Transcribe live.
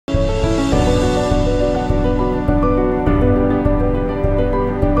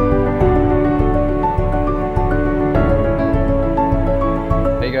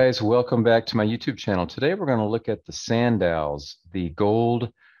guys, welcome back to my YouTube channel. Today we're going to look at the Sandows, the gold,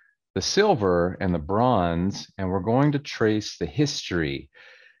 the silver, and the bronze, and we're going to trace the history.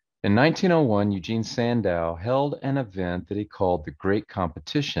 In 1901, Eugene Sandow held an event that he called the Great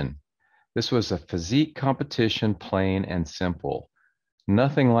Competition. This was a physique competition, plain and simple.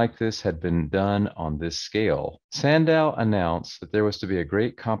 Nothing like this had been done on this scale. Sandow announced that there was to be a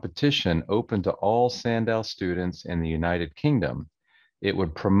great competition open to all Sandow students in the United Kingdom. It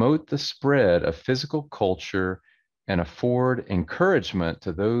would promote the spread of physical culture and afford encouragement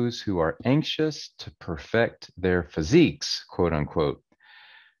to those who are anxious to perfect their physiques, quote unquote.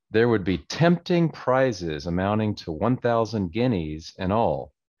 There would be tempting prizes amounting to 1,000 guineas in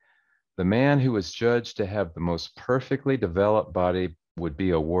all. The man who was judged to have the most perfectly developed body would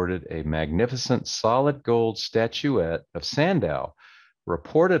be awarded a magnificent solid gold statuette of Sandow,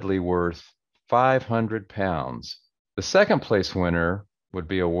 reportedly worth £500. The second place winner would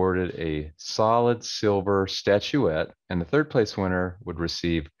be awarded a solid silver statuette, and the third place winner would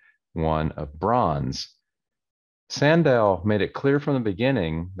receive one of bronze. Sandow made it clear from the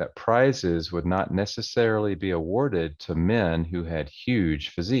beginning that prizes would not necessarily be awarded to men who had huge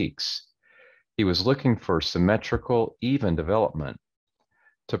physiques. He was looking for symmetrical, even development.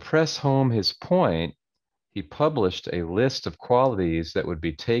 To press home his point, he published a list of qualities that would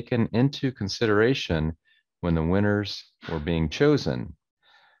be taken into consideration when the winners were being chosen.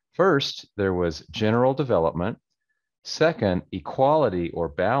 First, there was general development. Second, equality or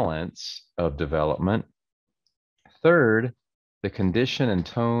balance of development. Third, the condition and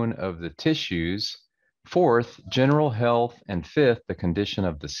tone of the tissues. Fourth, general health. And fifth, the condition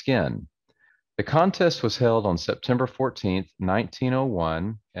of the skin. The contest was held on September 14th,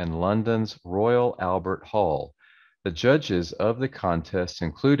 1901, in London's Royal Albert Hall. The judges of the contest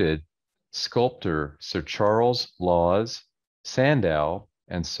included sculptor Sir Charles Laws, Sandow,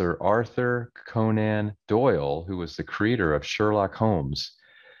 and Sir Arthur Conan Doyle, who was the creator of Sherlock Holmes.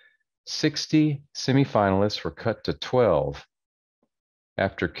 60 semifinalists were cut to 12.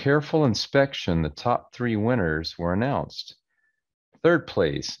 After careful inspection, the top 3 winners were announced. Third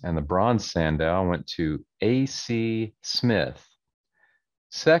place and the bronze Sandow went to A.C. Smith.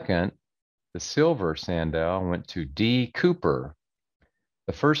 Second, the silver Sandow went to D. Cooper.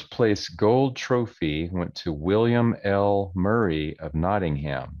 The first place gold trophy went to William L. Murray of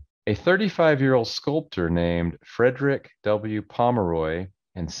Nottingham. A 35-year-old sculptor named Frederick W. Pomeroy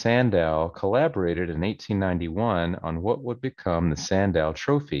and Sandow collaborated in 1891 on what would become the Sandow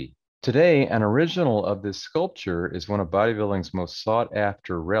Trophy. Today, an original of this sculpture is one of bodybuilding's most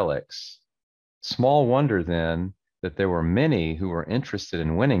sought-after relics. Small wonder, then, that there were many who were interested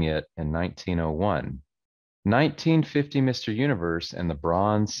in winning it in 1901. 1950 Mr. Universe and the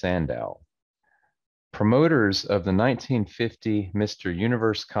bronze Sandow. Promoters of the 1950 Mr.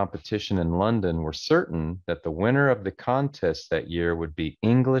 Universe competition in London were certain that the winner of the contest that year would be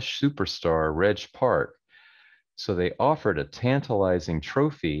English superstar Reg Park, so they offered a tantalizing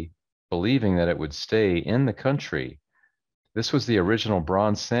trophy, believing that it would stay in the country. This was the original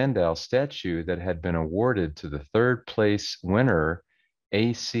bronze Sandow statue that had been awarded to the third place winner,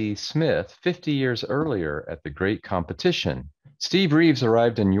 A.C. Smith, 50 years earlier at the great competition. Steve Reeves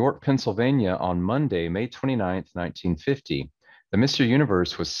arrived in York, Pennsylvania on Monday, May 29, 1950. The Mr.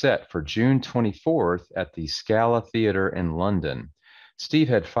 Universe was set for June 24th at the Scala Theatre in London. Steve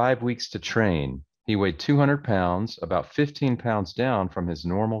had 5 weeks to train. He weighed 200 pounds, about 15 pounds down from his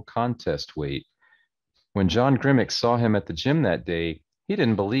normal contest weight. When John Grimmick saw him at the gym that day, he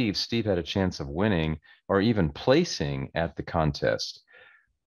didn't believe Steve had a chance of winning or even placing at the contest.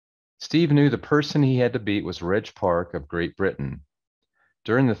 Steve knew the person he had to beat was Reg Park of Great Britain.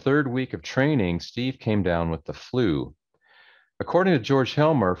 During the third week of training, Steve came down with the flu. According to George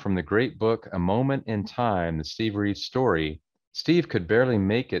Helmer from the great book A Moment in Time, the Steve Reeves story, Steve could barely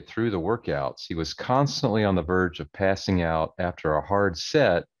make it through the workouts. He was constantly on the verge of passing out after a hard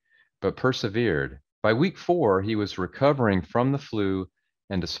set, but persevered. By week 4, he was recovering from the flu,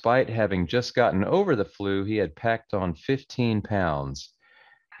 and despite having just gotten over the flu, he had packed on 15 pounds.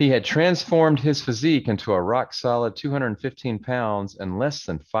 He had transformed his physique into a rock-solid 215 pounds in less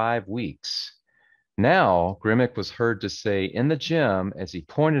than 5 weeks. Now, Grimmick was heard to say in the gym as he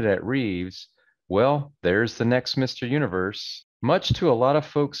pointed at Reeves, "Well, there's the next Mr. Universe." Much to a lot of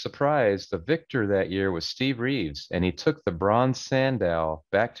folks' surprise, the victor that year was Steve Reeves, and he took the bronze Sandow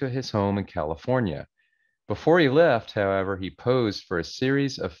back to his home in California. Before he left, however, he posed for a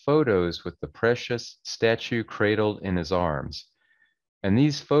series of photos with the precious statue cradled in his arms. And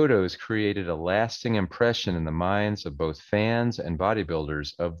these photos created a lasting impression in the minds of both fans and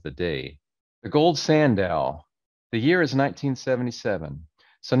bodybuilders of the day. The gold Sandow. The year is 1977.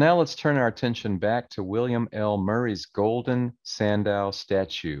 So now let's turn our attention back to William L. Murray's golden Sandow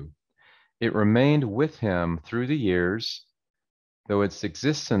statue. It remained with him through the years, though its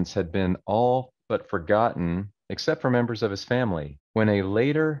existence had been all but forgotten, except for members of his family. When a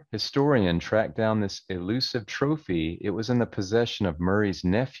later historian tracked down this elusive trophy, it was in the possession of Murray's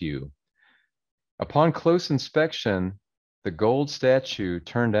nephew. Upon close inspection, the gold statue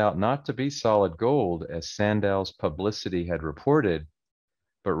turned out not to be solid gold, as Sandow's publicity had reported,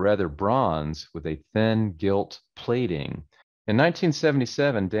 but rather bronze with a thin gilt plating. In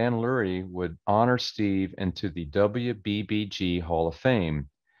 1977, Dan Lurie would honor Steve into the WBBG Hall of Fame.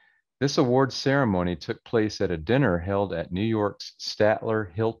 This award ceremony took place at a dinner held at New York's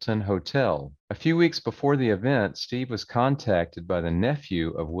Statler Hilton Hotel. A few weeks before the event, Steve was contacted by the nephew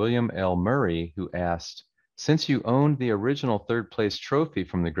of William L. Murray, who asked, "Since you owned the original third place trophy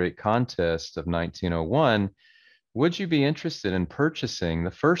from the great contest of 1901, would you be interested in purchasing the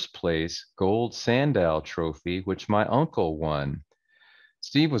first place gold Sandow trophy, which my uncle won?"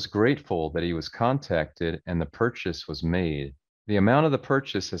 Steve was grateful that he was contacted and the purchase was made. The amount of the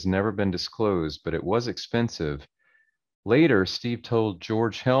purchase has never been disclosed, but it was expensive. Later, Steve told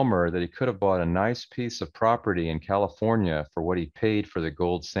George Helmer that he could have bought a nice piece of property in California for what he paid for the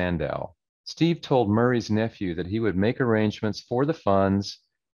gold Sandow. Steve told Murray's nephew that he would make arrangements for the funds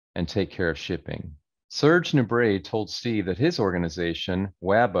and take care of shipping. Serge Nubret told Steve that his organization,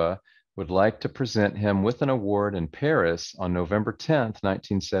 WABA, would like to present him with an award in Paris on November 10th,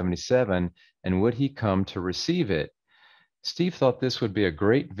 1977, and would he come to receive it? Steve thought this would be a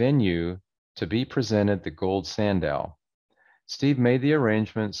great venue to be presented the gold Sandow. Steve made the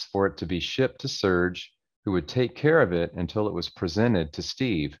arrangements for it to be shipped to Serge, who would take care of it until it was presented to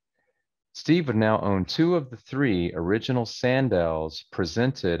Steve. Steve would now own 2 of the 3 original Sandows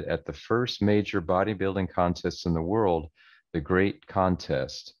presented at the first major bodybuilding contest in the world, the Great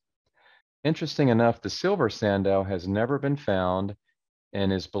Contest. Interesting enough, the silver Sandow has never been found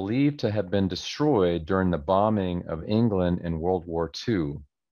and is believed to have been destroyed during the bombing of England in World War II.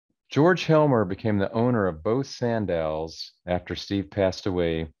 George Helmer became the owner of both Sandows after Steve passed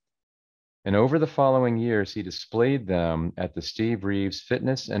away, and over the following years, he displayed them at the Steve Reeves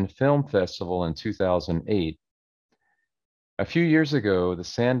Fitness and Film Festival in 2008. A few years ago, the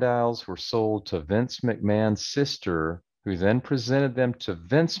Sandows were sold to Vince McMahon's sister, who then presented them to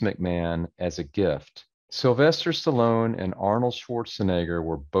Vince McMahon as a gift. Sylvester Stallone and Arnold Schwarzenegger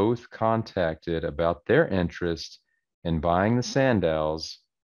were both contacted about their interest in buying the Sandows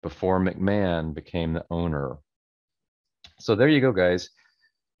before McMahon became the owner. So there you go, guys.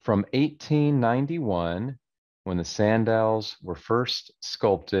 From 1891, when the Sandows were first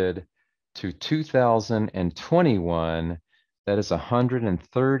sculpted, to 2021, that is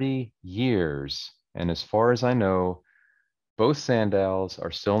 130 years. And as far as I know, both Sandows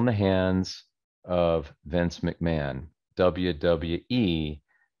are still in the hands of Vince McMahon, WWE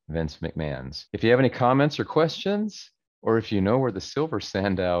Vince McMahon's. If you have any comments or questions, or if you know where the silver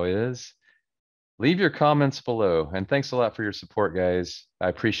Sandow is, leave your comments below. And thanks a lot for your support, guys. I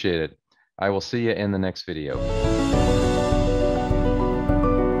appreciate it. I will see you in the next video.